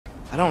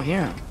I don't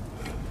hear him.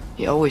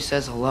 He always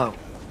says hello.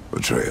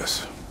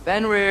 Atreus.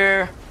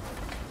 Fenrir!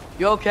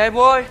 You okay,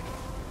 boy?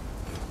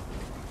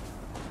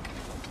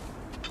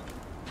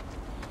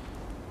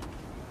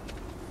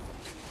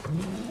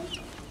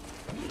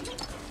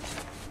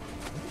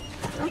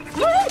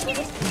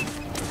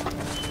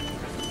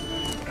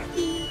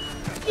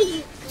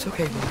 It's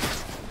okay, boy.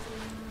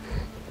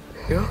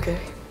 You're okay.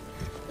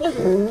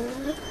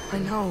 I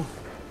know.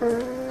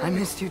 I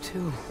missed you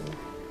too.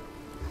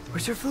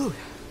 Where's your food?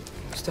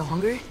 You still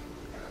hungry?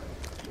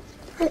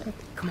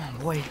 Come on,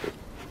 boy.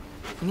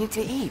 You need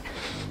to eat.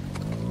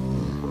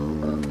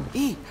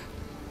 Eat.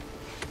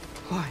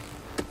 Why?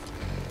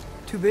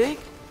 Too big?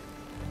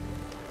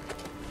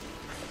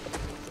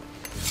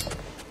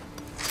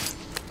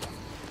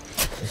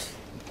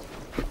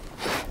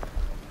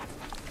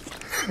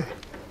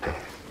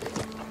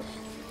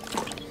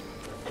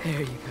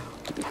 There you go.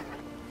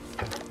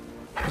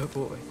 Good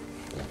boy.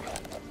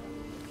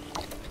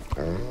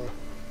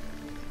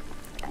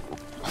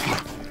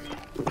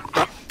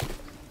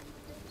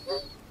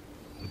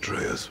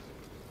 Atreus,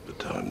 the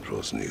time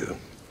draws near.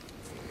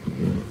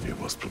 You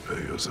must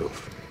prepare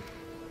yourself.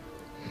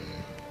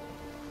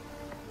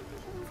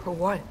 For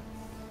what?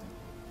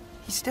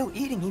 He's still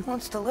eating. He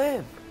wants to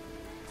live.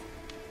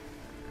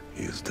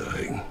 He is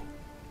dying.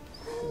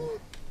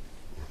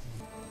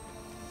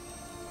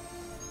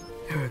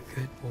 You're a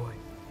good boy.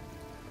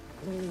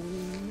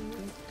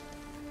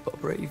 A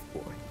brave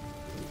boy.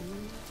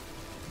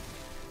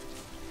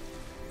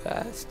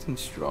 Fast and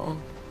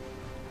strong.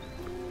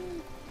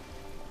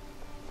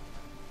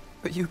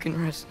 But you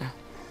can rest now.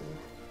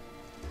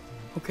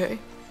 Okay?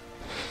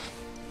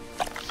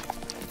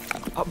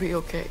 I'll be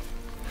okay.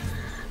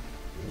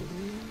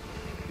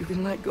 You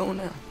can let go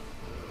now.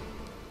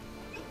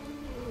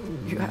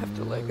 You have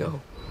to let go.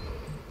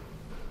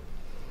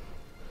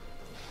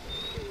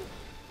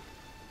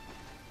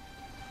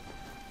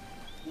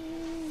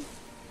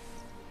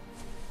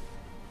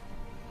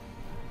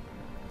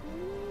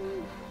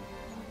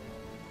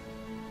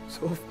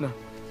 Sofna.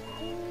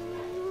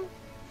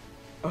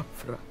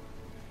 Afra.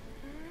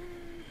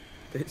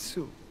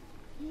 Tesu.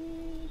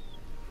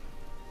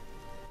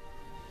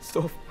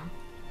 Sofna.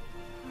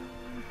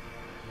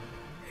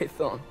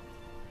 Ethon.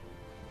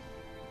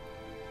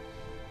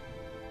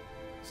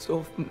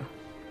 Sofna.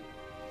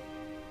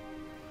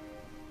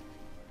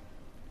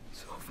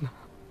 Sofna.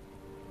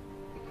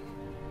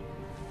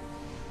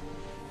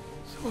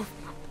 Sofna.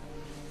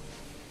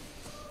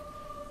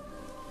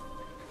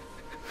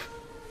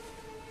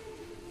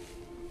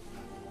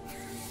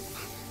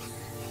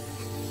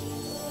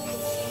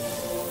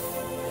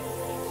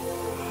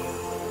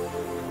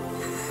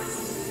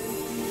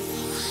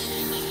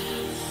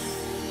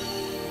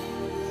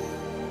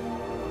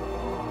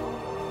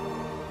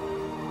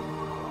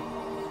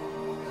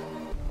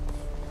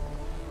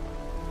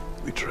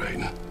 We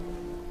train.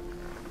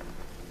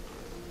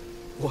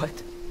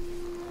 What?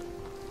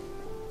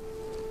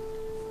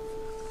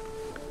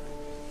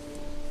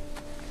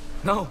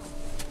 No.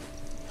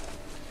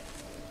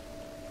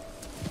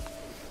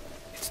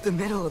 It's the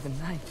middle of the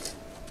night.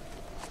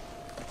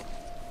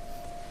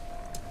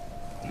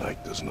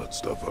 Night does not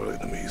stop our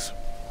enemies.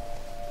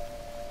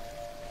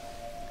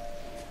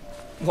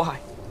 Why?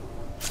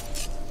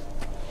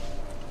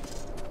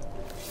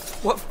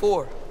 What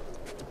for?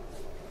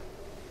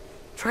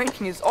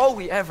 Training is all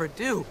we ever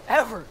do,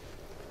 ever.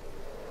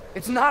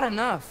 It's not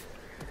enough.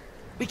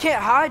 We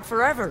can't hide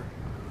forever.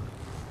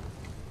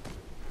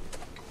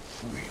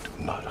 We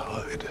do not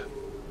hide.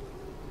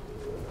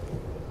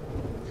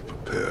 We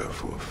prepare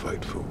for a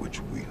fight for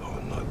which we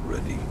are not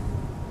ready.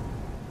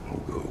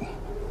 Go.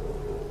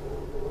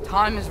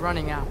 Time is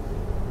running out.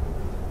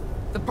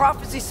 The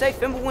prophecies say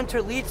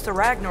Fimbulwinter leads to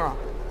Ragnarok.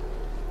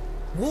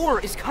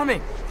 War is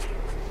coming.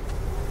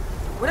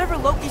 Whatever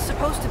Loki's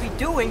supposed to be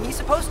doing, he's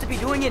supposed to be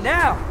doing it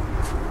now.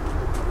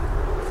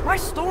 My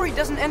story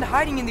doesn't end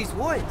hiding in these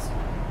woods.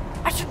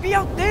 I should be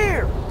out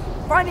there,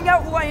 finding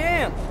out who I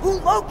am, who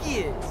Loki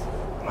is.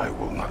 I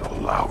will not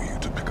allow you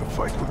to pick a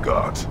fight with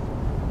gods.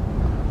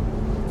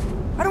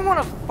 I don't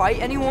want to fight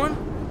anyone.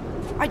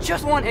 I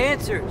just want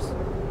answers.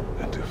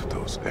 And if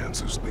those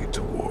answers lead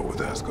to war with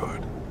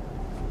Asgard?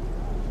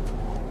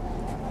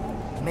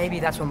 Maybe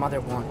that's what Mother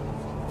wanted.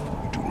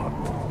 We do not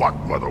know what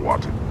Mother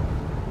wanted.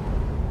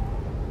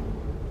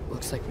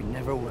 Looks like we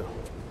never will.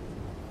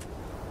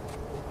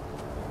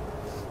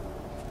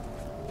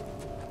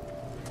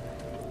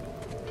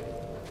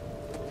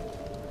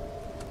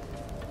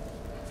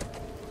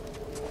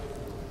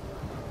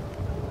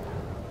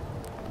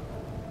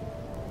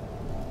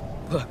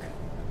 Look.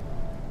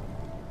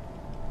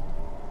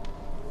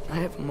 I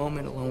have a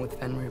moment alone with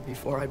Fenrir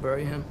before I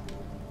bury him.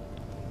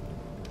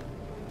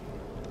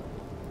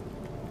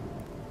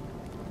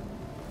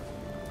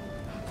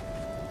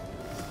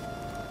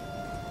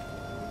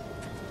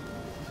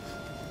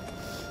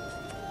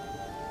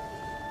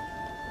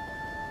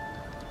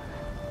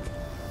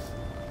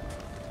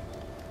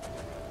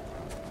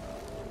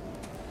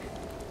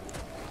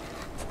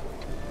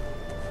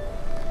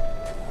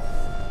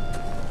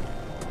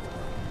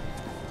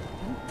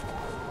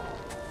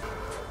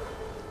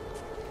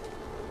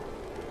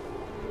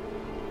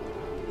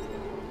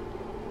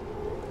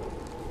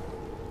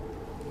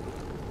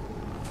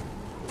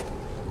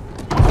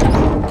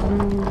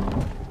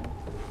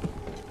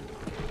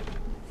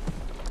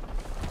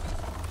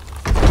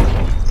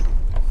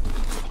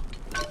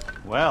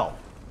 Well,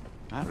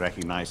 I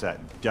recognize that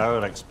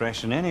dour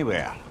expression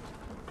anywhere.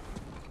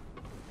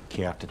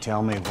 Care to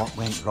tell me what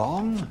went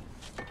wrong?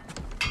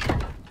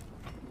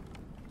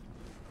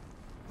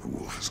 The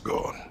wolf is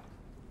gone.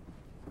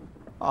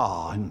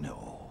 Oh,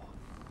 no.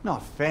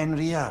 Not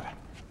Fenrir.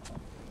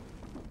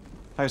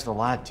 How's the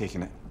lad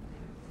taking it?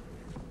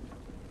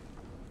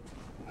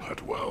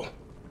 Not well.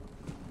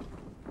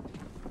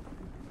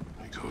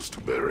 He goes to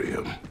bury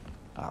him.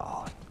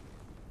 Oh,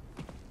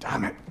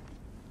 damn it.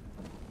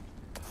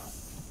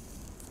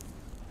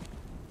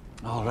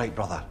 All right,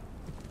 brother.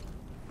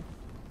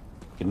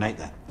 Good night,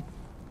 then.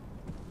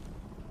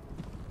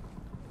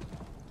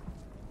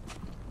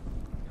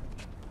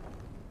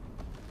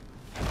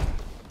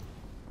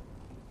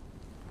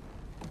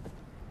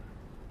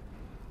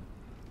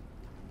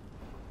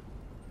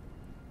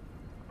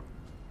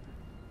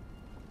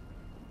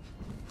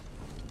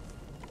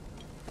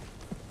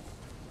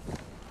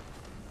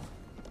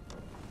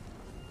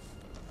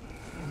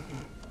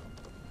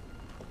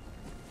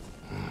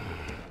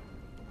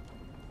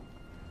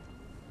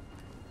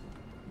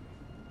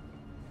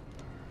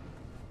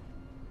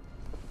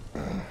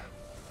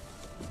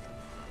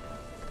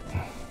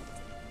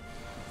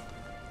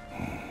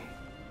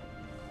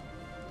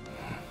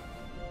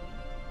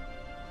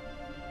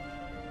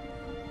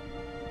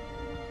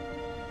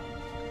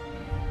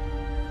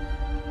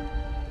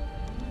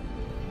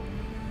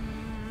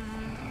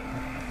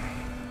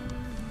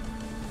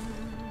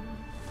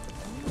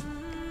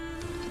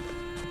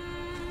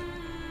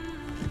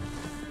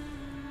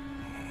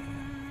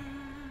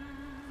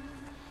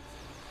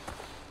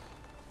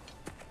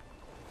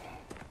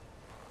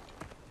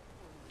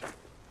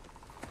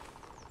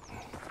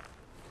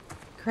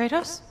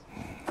 Kratos?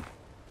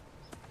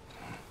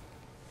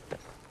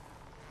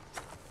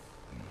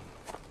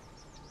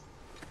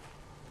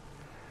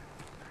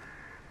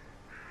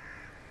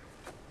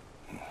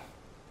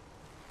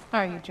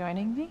 Are you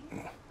joining me?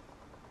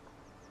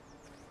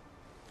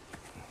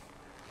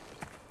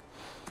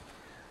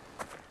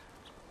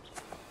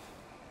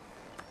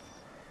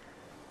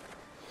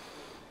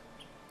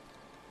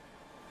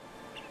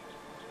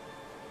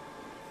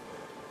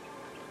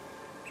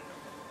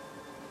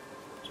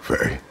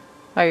 Faye.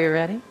 Are you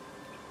ready?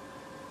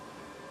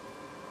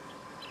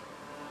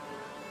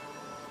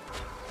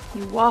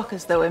 You walk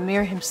as though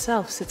Emir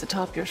himself sits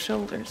atop your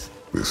shoulders.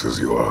 This is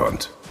your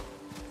hunt.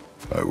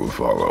 I will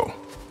follow.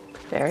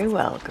 Very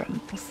well,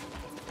 Grumbles.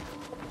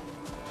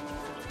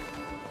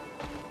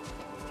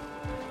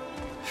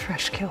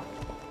 Fresh kill.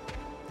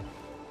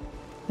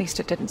 At least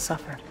it didn't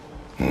suffer.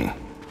 Am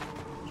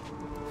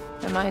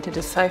I to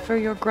decipher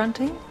your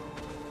grunting?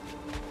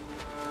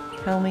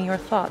 Tell me your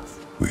thoughts.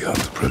 We hunt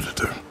the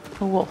predator.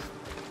 A wolf.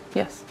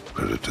 Yes.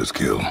 Predators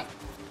kill.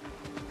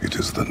 It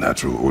is the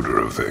natural order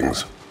of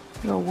things.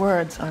 Your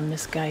words are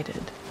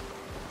misguided.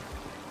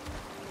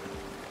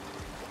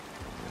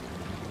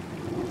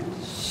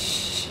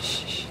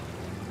 Shh.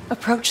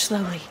 Approach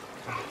slowly.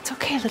 It's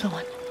okay, little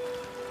one.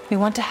 We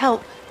want to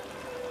help.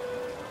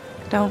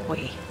 Don't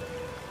we?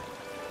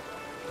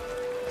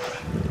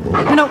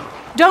 No,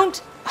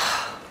 don't!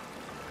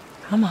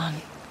 Come on.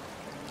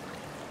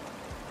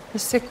 The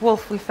sick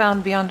wolf we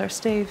found beyond our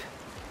stave.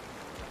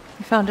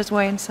 He found his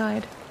way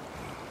inside.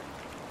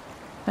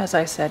 As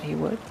I said he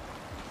would.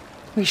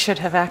 We should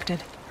have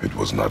acted. It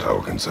was not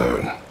our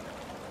concern.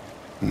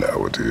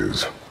 Now it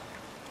is.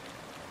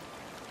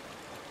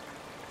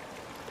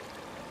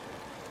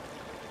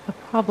 The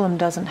problem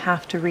doesn't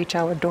have to reach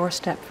our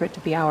doorstep for it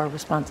to be our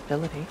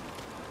responsibility.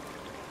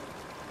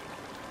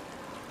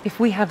 If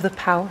we have the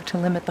power to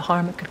limit the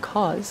harm it could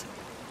cause,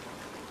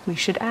 we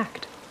should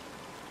act.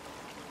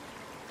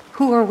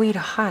 Who are we to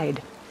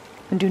hide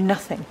and do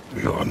nothing?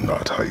 We are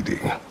not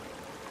hiding.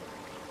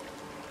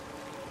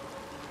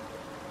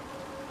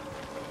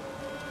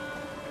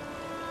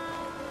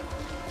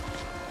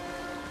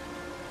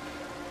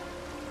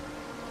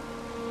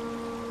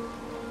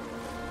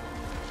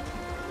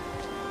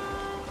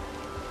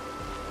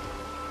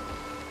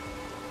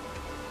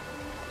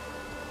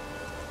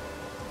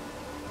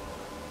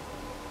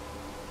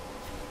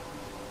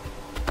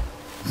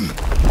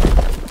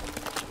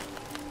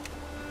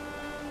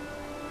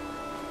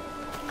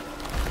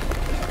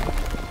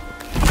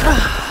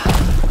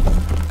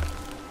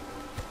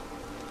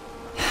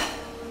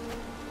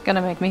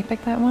 Gonna make me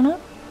pick that one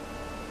up?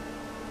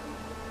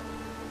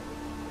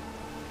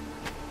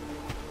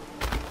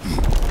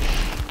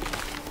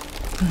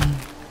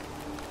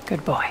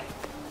 Good boy.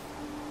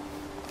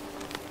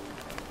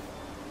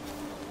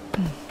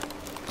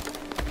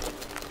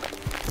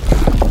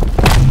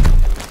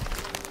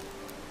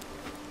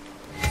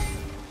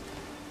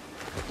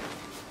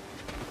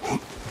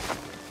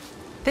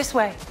 This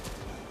way.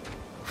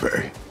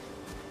 Faye.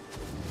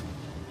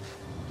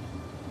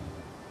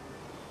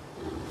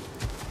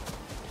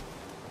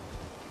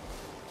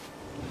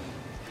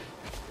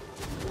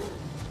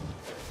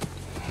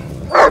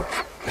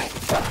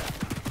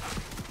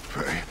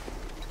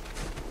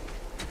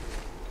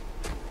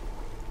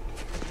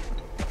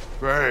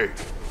 Faye.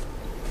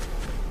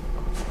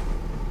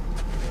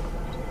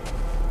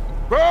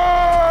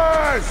 Faye!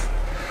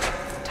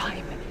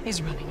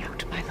 is running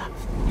out, my love.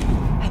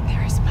 And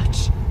there is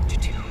much to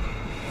do.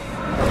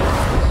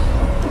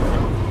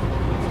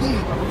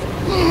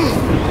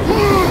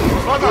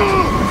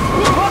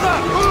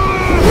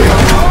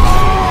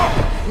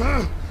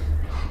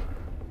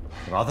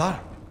 Brother?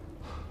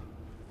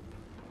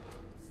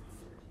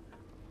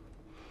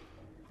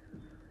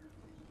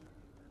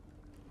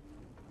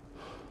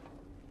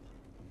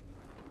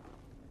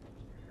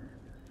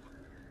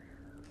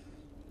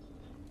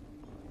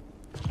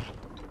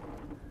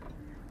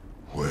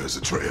 Where's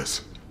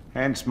Atreus?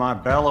 Hence my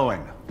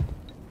bellowing.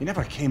 He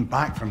never came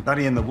back from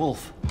burying the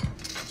wolf.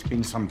 It's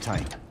been some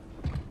time.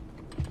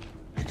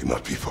 He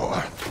cannot be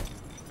far.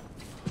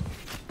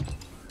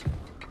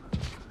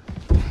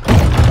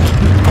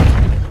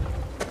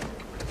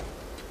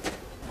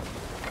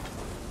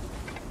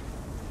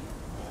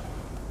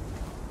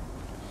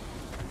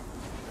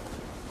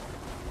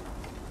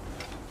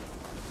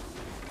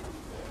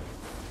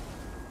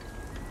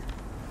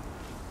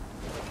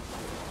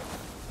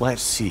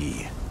 Let's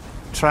see.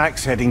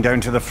 Tracks heading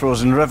down to the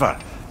frozen river.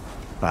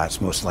 That's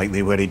most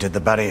likely where he did the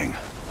burying.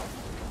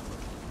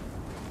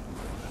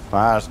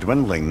 Fire's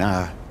dwindling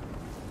now.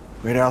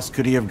 Where else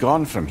could he have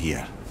gone from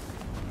here?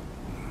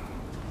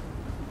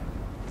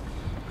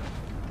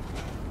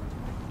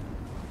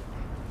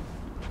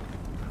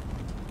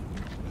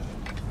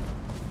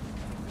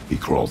 He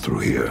crawled through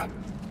here.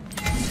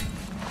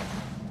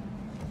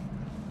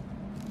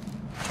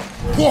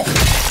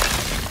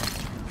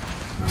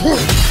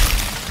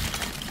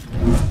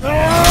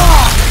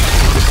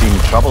 You seem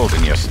troubled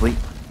in your sleep.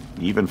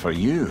 Even for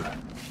you.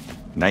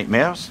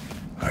 Nightmares?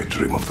 I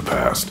dream of the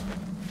past.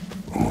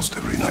 Almost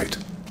every night.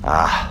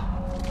 Ah,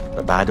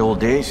 the bad old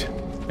days?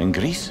 In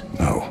Greece?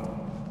 No.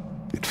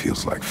 It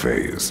feels like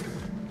Faye is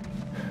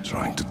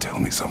trying to tell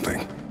me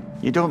something.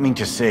 You don't mean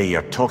to say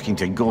you're talking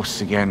to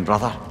ghosts again,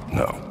 brother?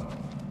 No.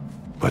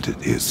 But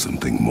it is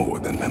something more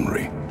than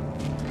memory.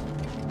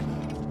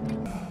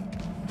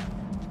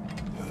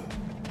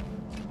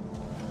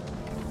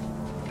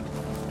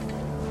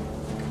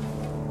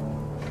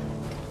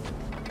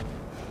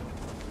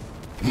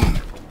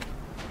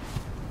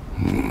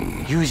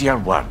 Use your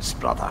words,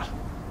 brother.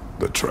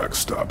 The tracks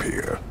stop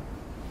here.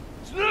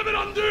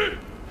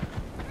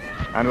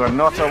 And we're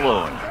not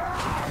alone.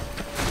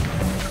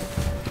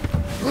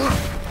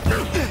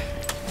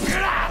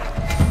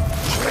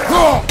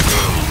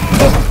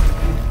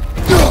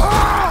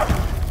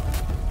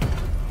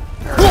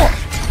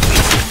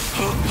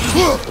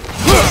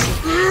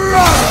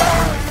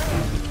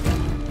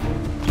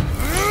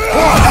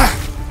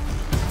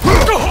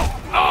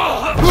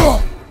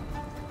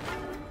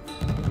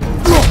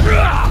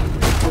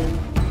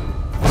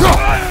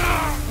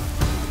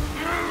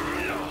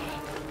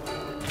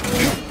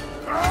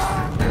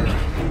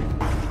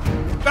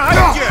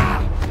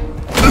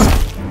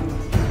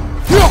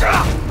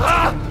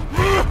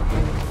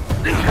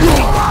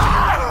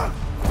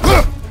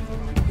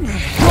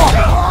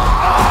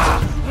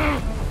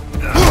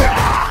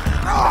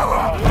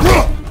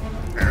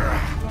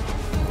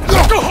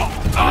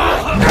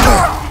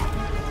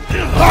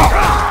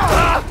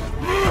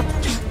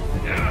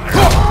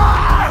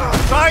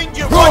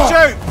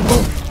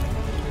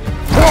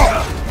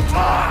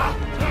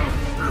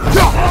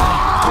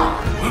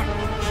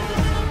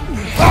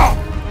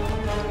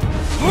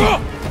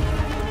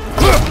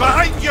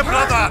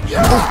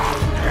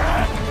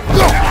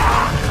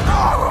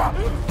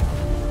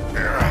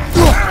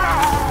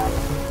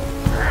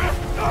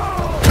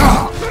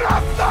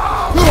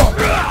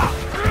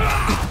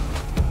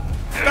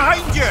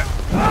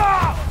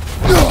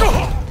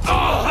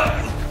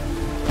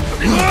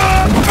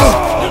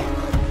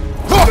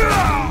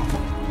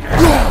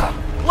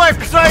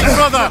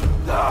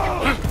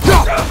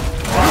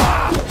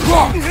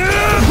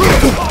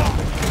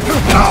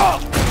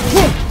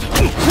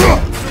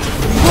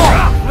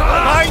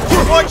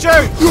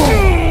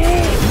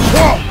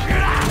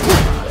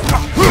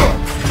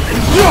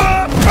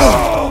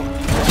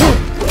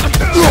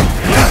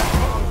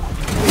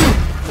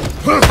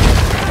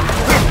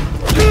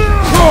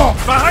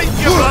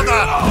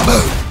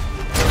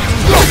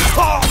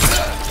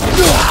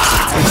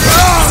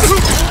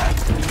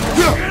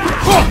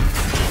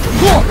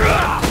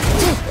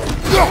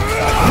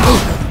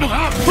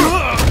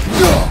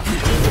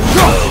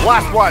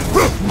 Last one.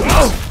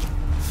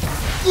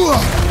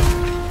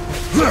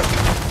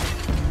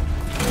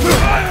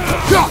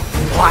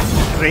 What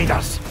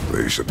raiders?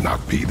 They should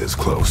not be this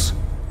close.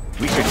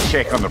 We should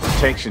check on the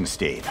protection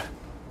stave.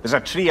 There's a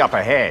tree up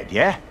ahead,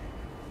 yeah?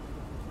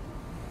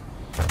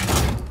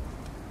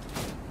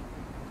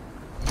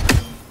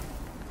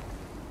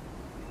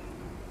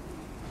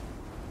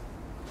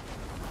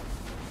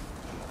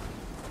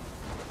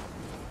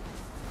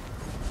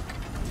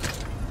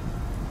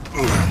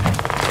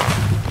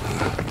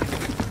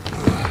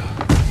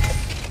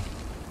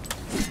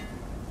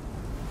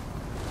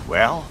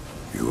 Well?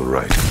 You were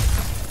right.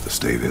 The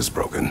stave is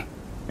broken.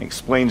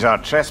 Explains our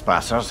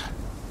trespassers.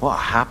 What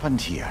happened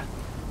here?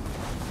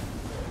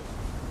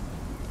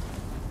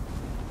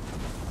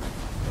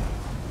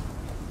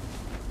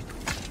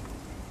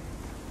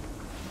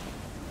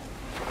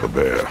 A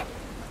bear.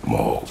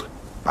 Mauled.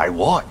 By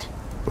what?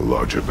 A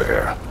larger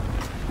bear.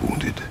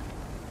 Wounded.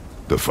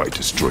 The fight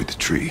destroyed the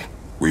tree.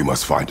 We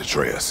must find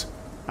Atreus.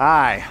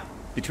 Aye.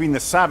 Between the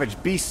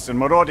savage beasts and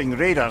marauding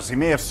raiders, he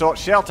may have sought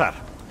shelter.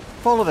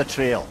 Follow the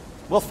trail.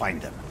 We'll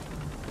find him.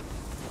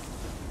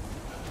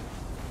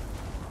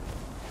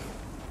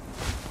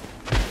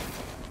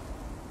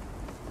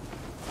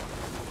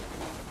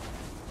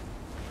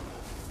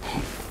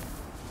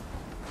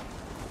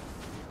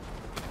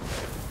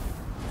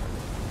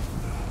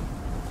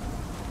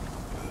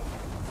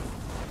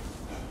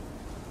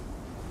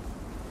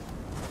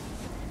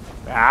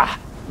 Ah,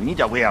 we need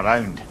a way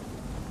around.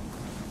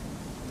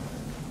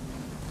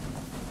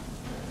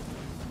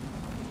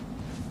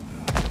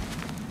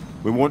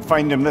 We won't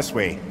find him this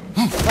way.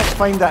 Let's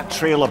find that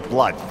trail of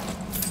blood.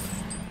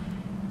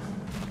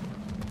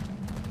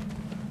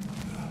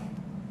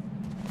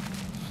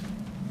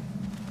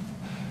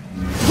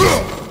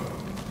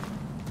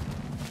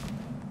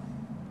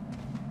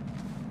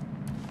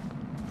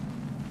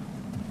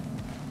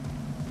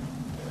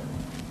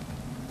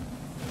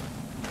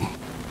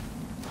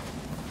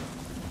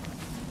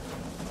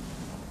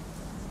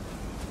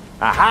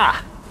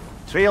 Aha!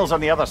 Trail's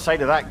on the other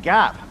side of that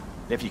gap,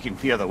 if you can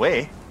clear the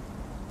way.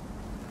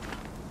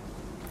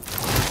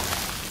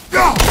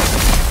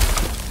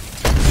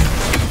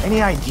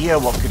 Any idea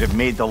what could have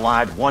made the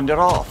lad wander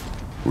off?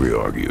 We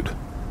argued.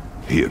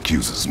 He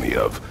accuses me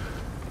of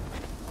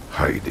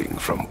hiding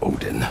from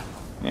Odin.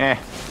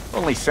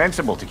 Only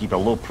sensible to keep a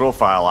low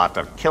profile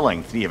after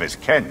killing 3 of his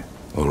kin.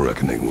 A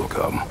reckoning will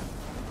come.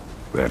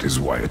 That is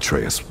why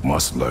Atreus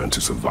must learn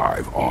to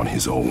survive on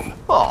his own.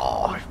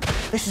 Oh,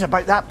 this is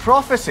about that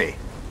prophecy.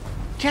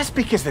 Just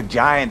because the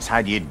giants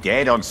had you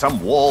dead on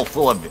some wall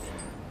full of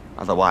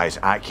otherwise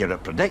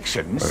accurate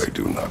predictions... I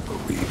do not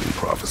believe in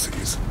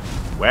prophecies.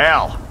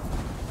 Well,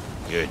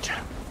 good.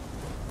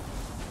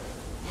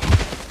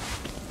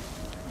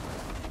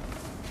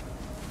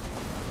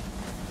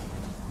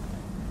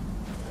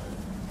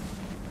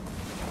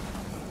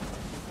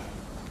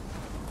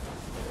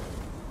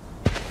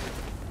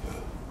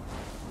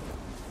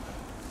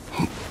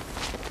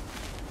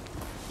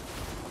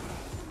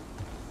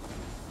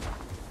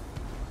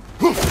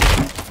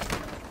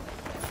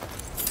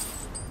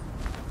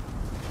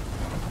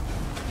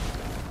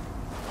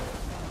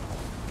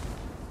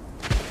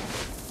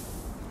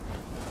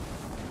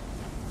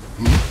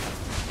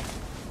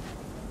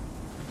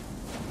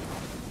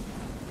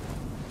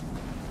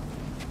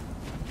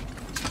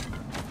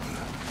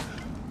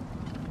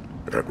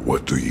 And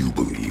what do you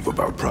believe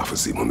about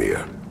prophecy,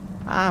 Mimir?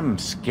 I'm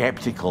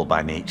skeptical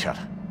by nature,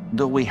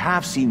 though we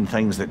have seen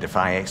things that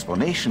defy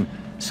explanation,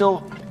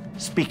 so,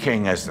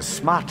 speaking as the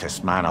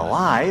smartest man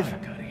alive,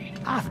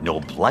 I've no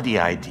bloody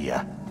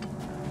idea.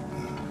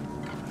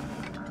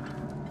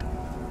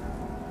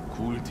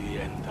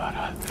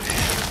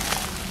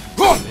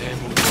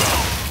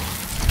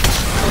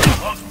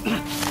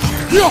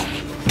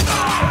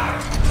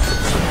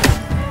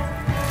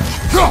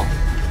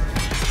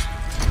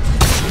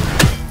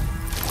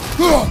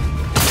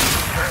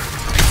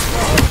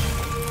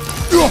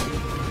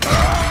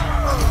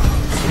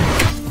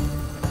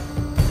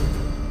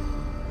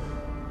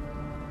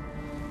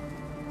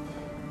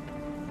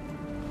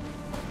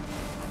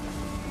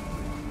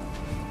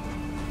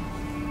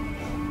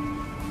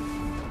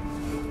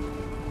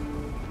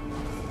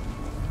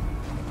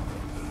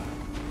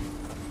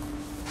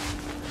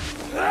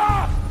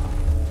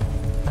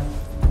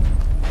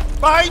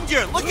 Behind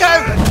you! Look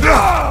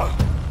out!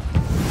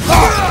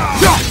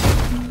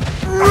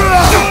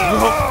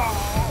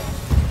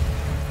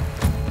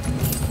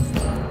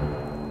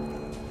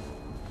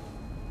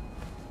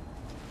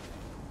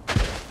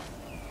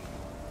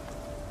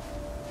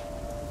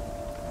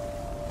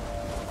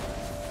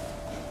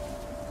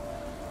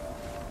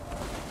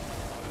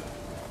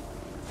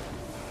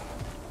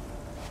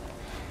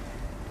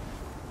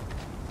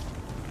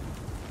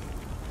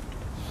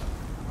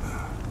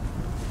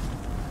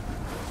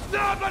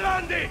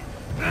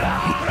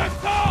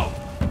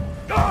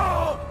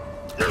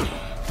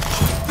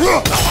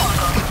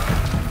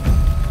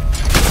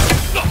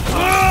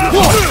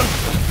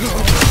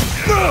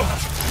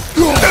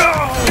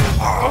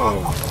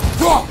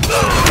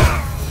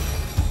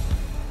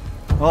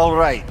 All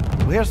right,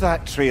 where's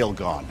that trail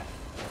gone?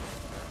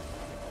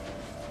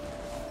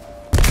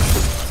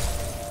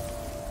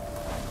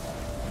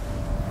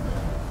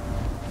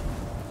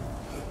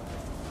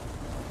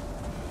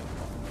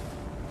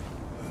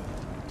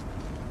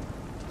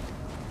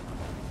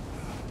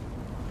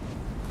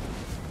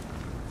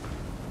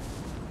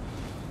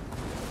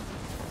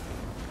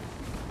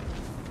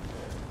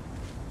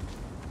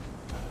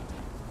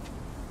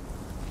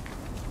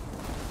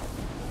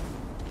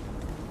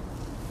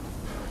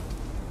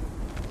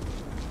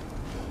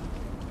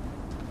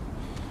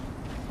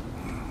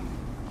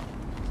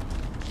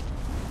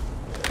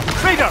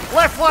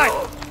 Left flank!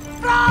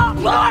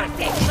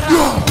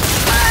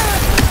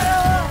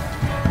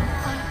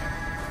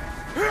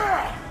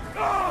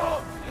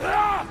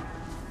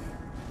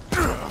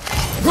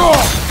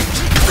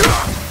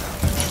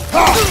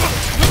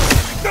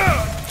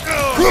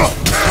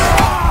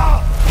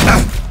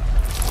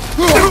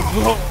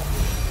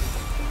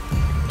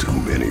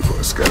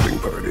 wedding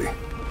party.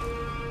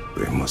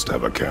 They must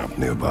have a camp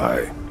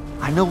nearby.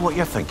 I know what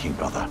you're thinking,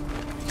 brother.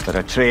 But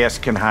Atreus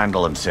can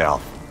handle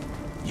himself.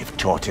 You've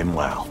taught him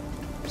well.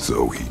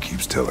 So he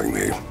keeps telling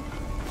me.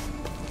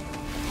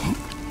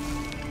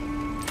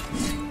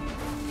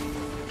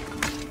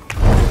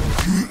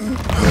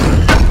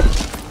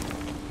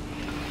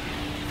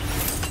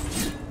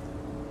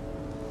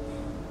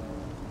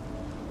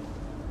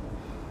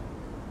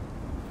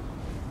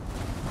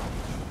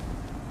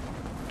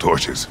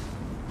 Torches.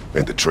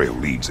 And the trail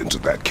leads into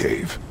that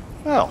cave.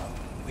 Well,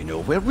 we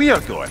know where we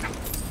are going.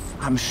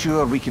 I'm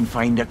sure we can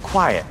find a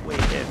quiet way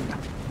in.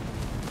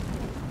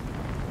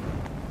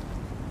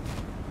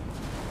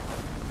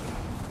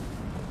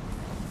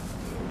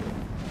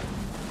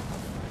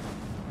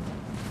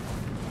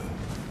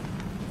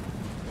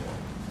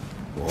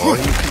 Or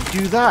you could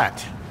do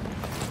that.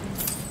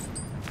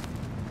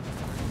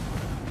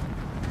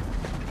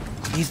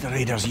 These the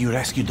raiders you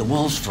rescued the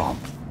wolves from?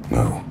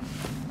 No.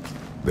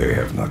 They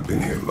have not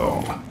been here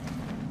long.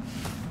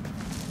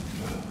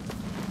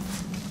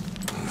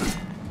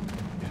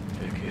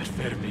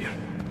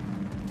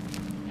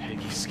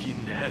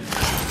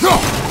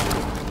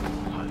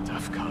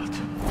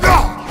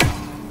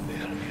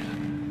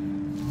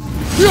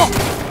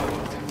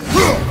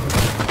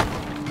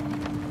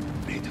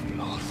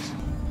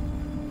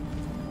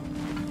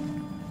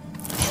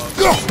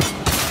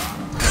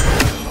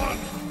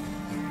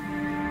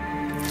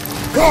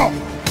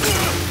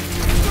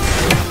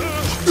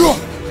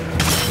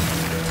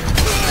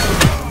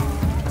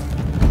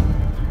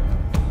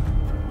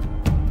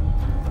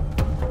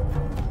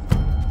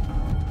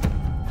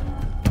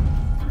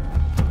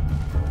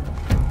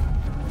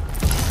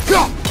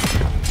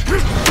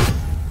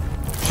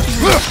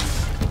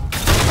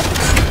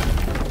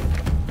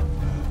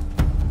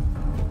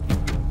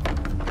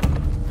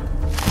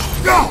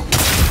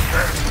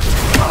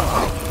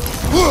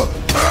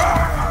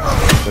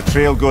 The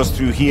trail goes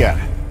through here.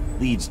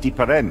 Leads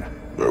deeper in.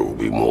 There will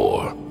be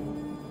more.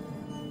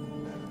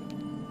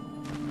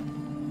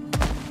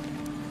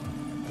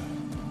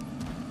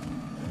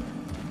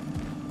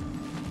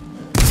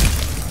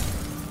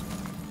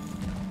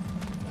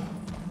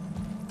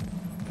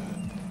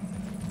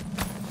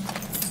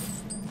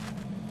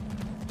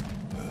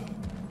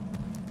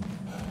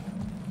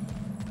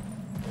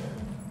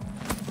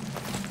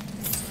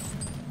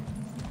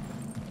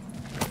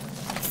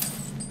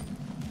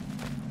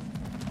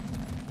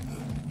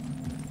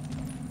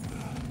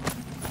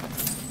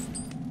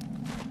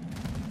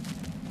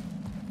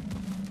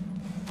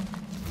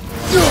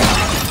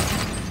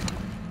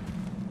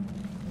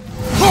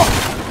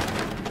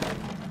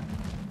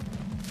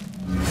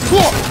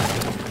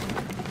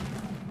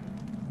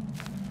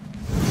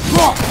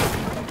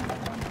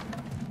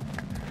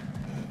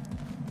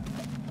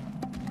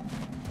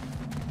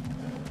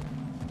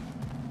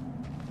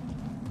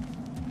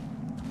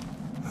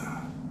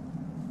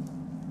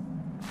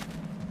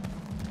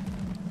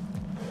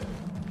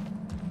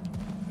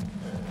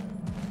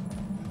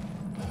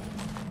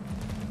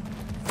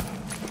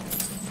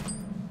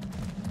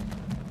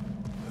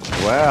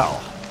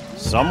 Well,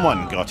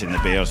 someone got in the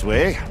bear's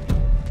way.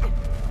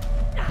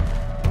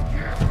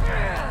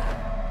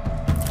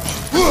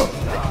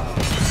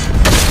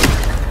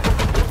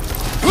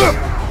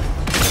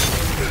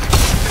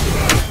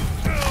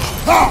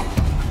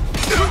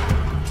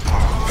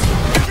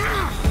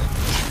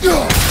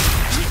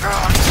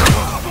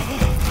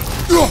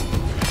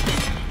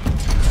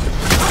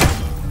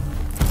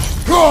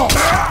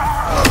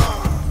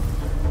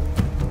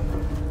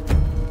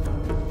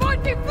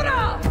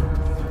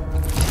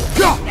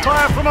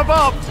 Fire from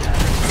above!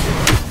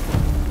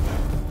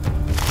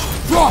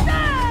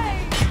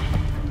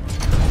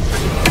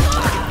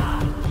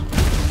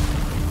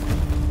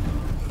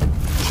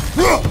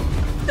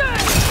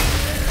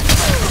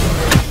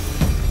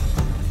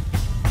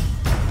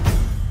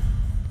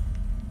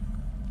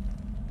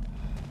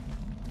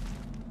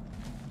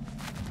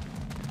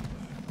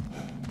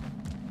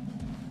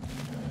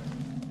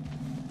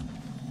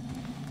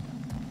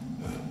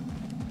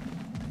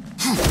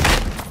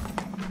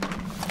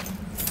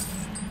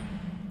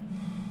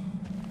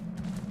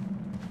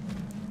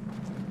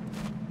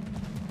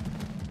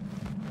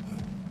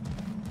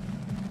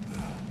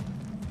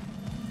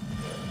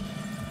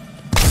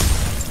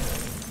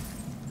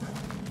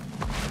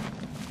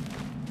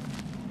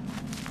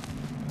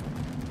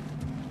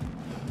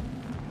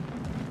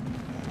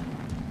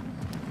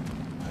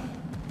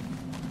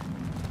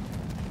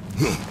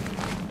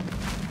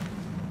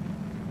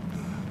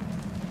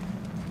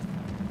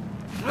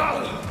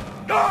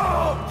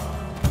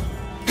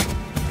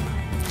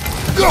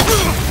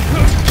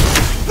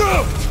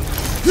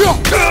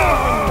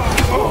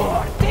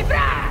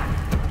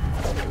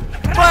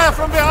 Fire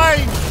from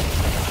behind!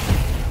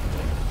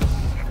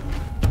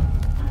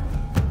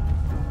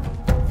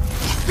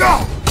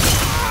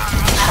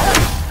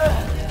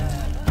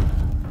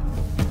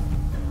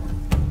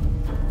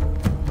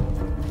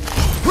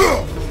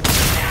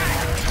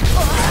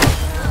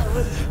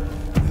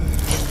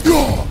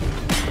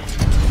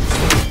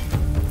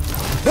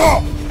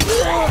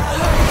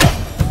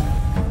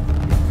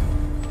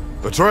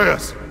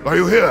 Atreus, are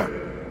you here?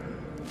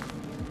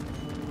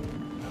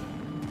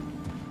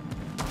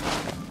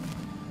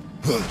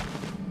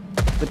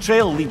 The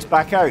trail leads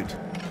back out.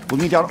 We'll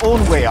need our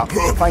own way up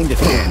to find it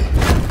again.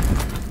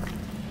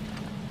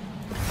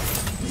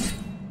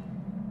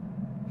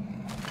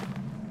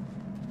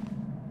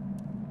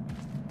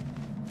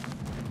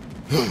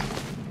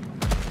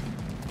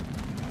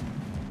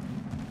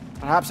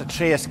 Perhaps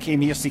Atreus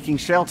came here seeking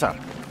shelter.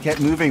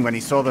 Kept moving when he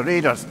saw the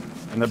raiders,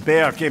 and the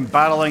bear came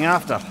barreling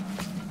after.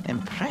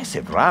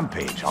 Impressive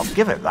rampage, I'll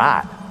give it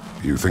that.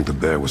 You think the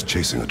bear was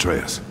chasing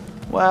Atreus?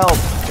 Well,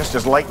 just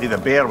as likely the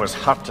bear was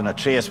hurt and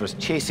Atreus was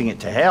chasing it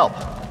to help.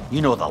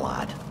 You know the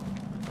lad.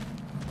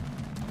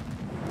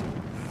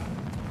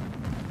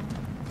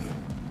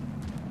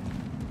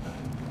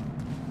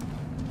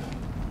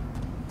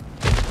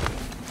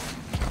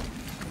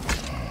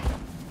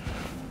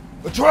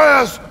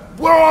 Atreus!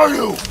 Where are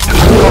you?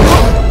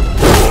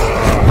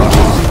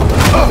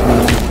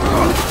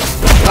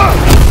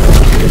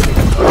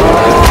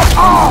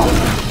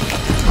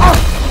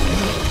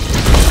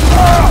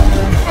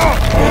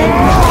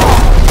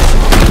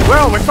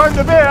 Well, we found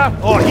the bear!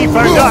 Or he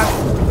found us!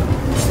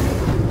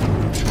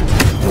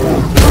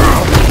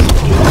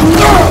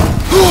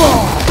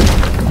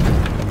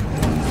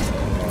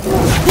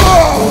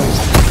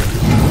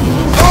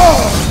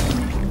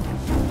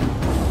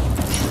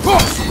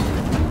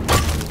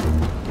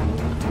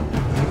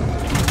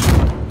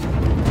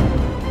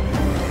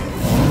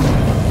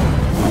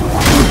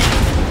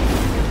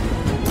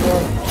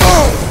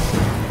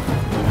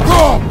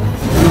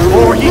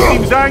 Oh, he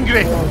seems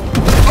angry!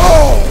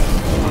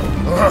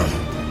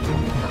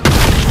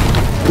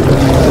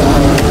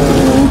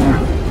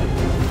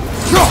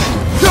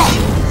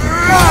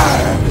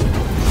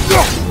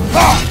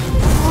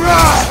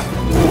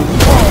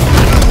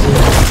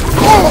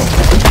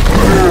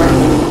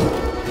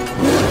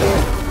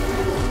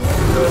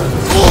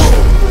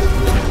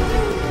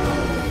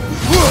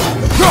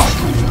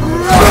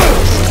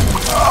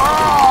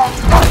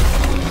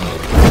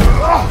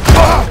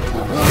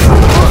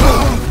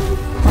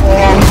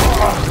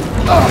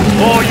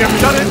 Oh, you've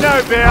done it now,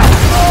 bear!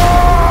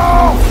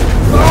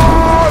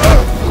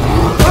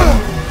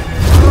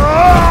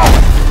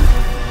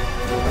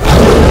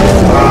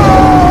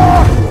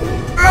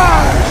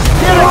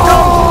 Here it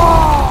comes!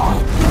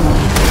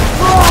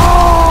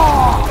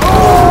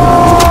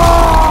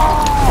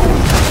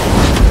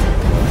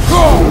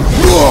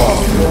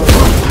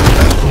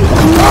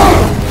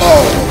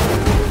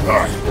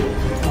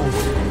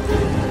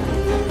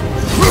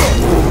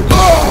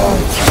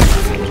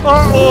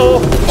 Uh-oh!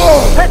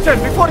 Hit him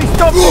before he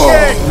stops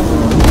again!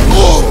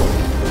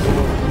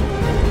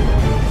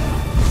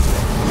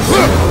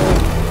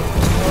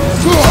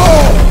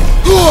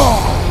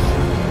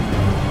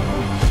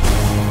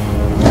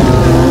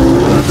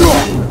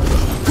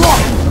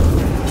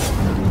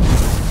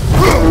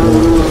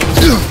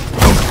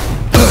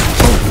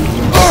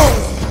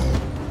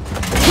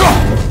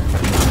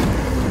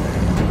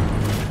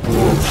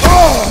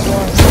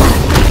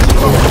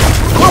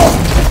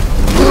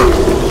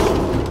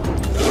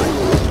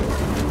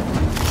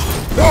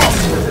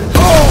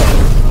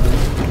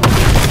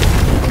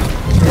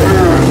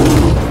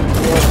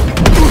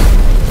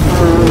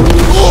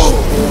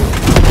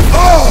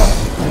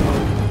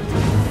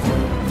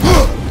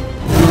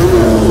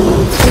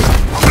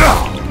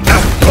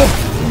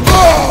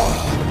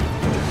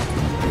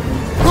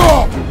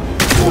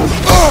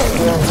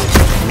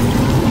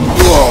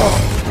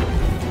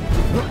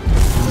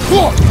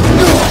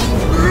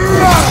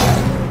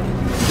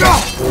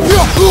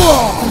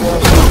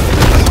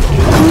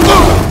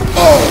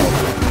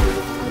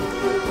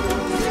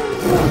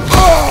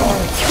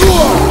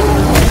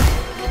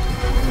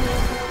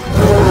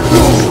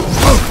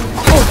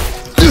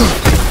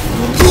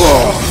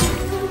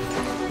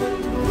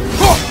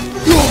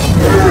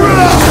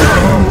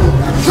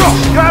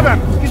 Grab him!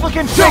 He's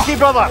looking shaky,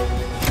 brother!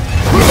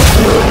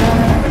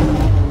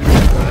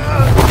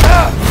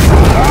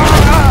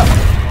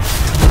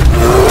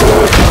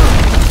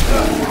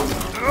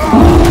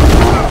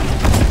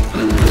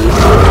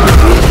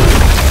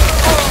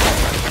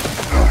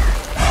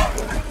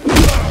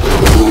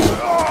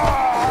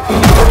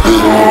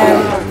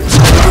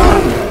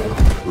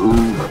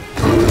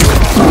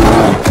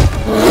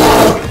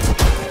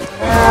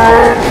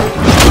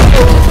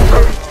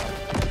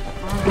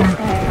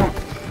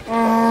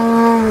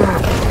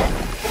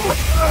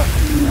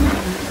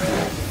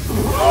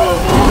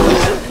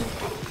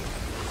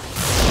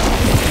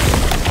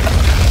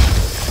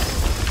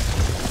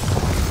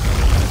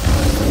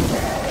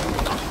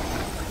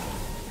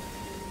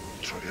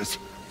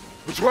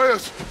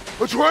 Atreus!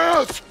 Atreus!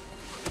 Atreus!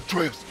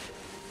 Atreus!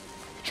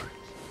 Atreus.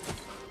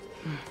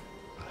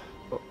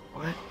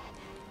 What?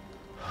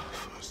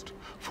 First,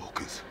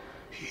 focus.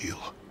 Heal.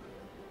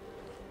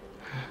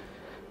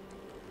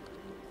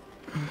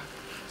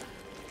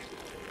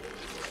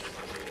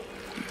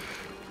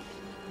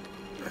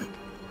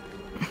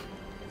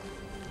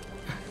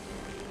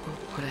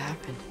 What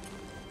happened?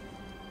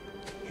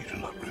 You do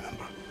not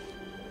remember.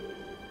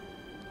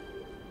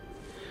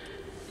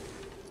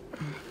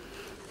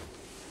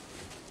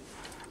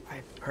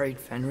 prayed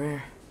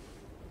Fenrir.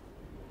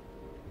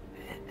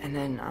 And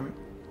then I'm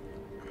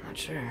not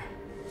sure.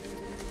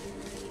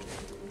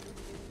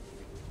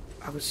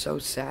 I was so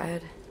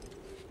sad.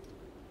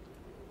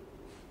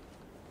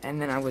 And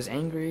then I was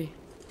angry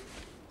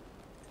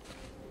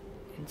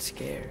and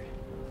scared.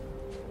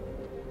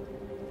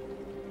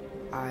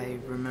 I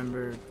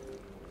remember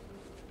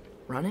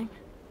running.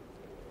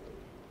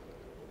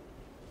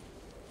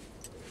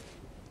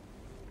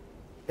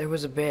 There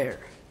was a bear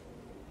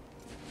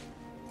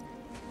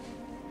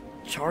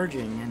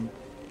charging, and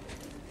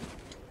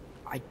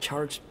I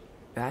charged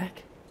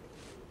back.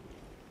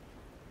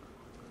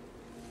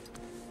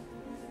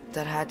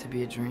 That had to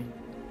be a dream.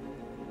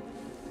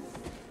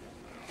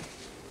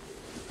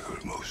 Your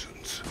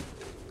emotions,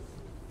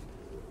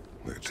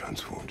 they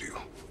transformed you.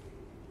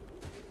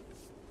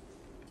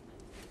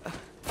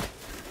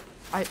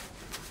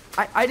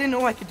 I didn't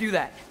know I could do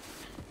that.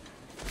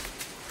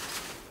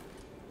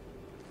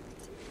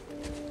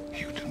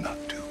 You did not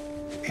do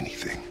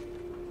anything.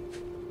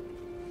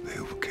 They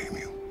overcame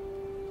you.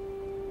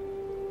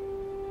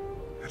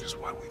 That is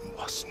why we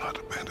must not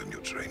abandon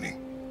your training.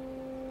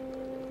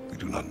 We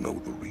do not know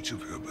the reach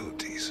of your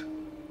abilities.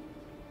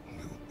 We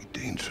will be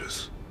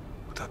dangerous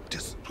without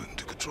discipline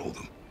to control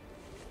them.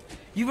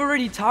 You've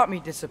already taught me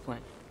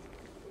discipline.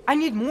 I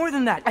need more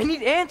than that. I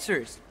need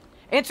answers.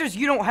 Answers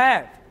you don't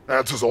have.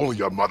 Answers only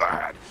your mother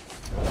had.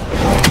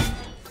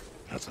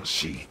 Answers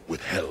she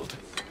withheld.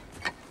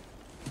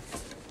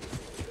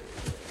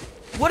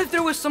 What if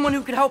there was someone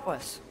who could help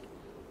us?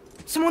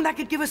 Someone that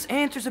could give us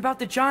answers about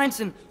the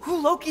giants and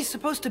who Loki's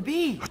supposed to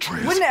be.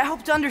 Atreus. Wouldn't it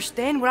help to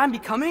understand what I'm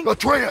becoming?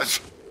 Atreus!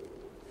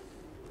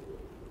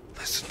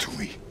 Listen to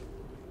me.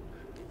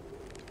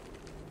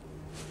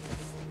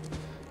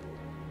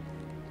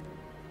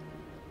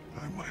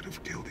 I might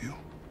have killed you.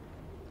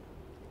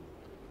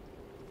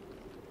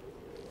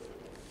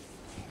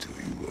 Until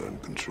you learn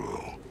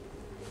control,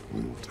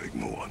 we will take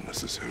no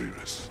unnecessary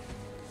risks.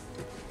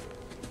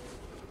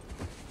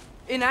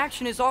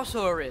 Inaction is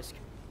also a risk.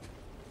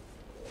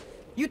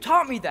 You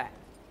taught me that.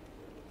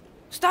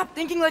 Stop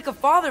thinking like a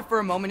father for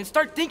a moment and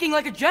start thinking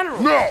like a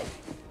general. No!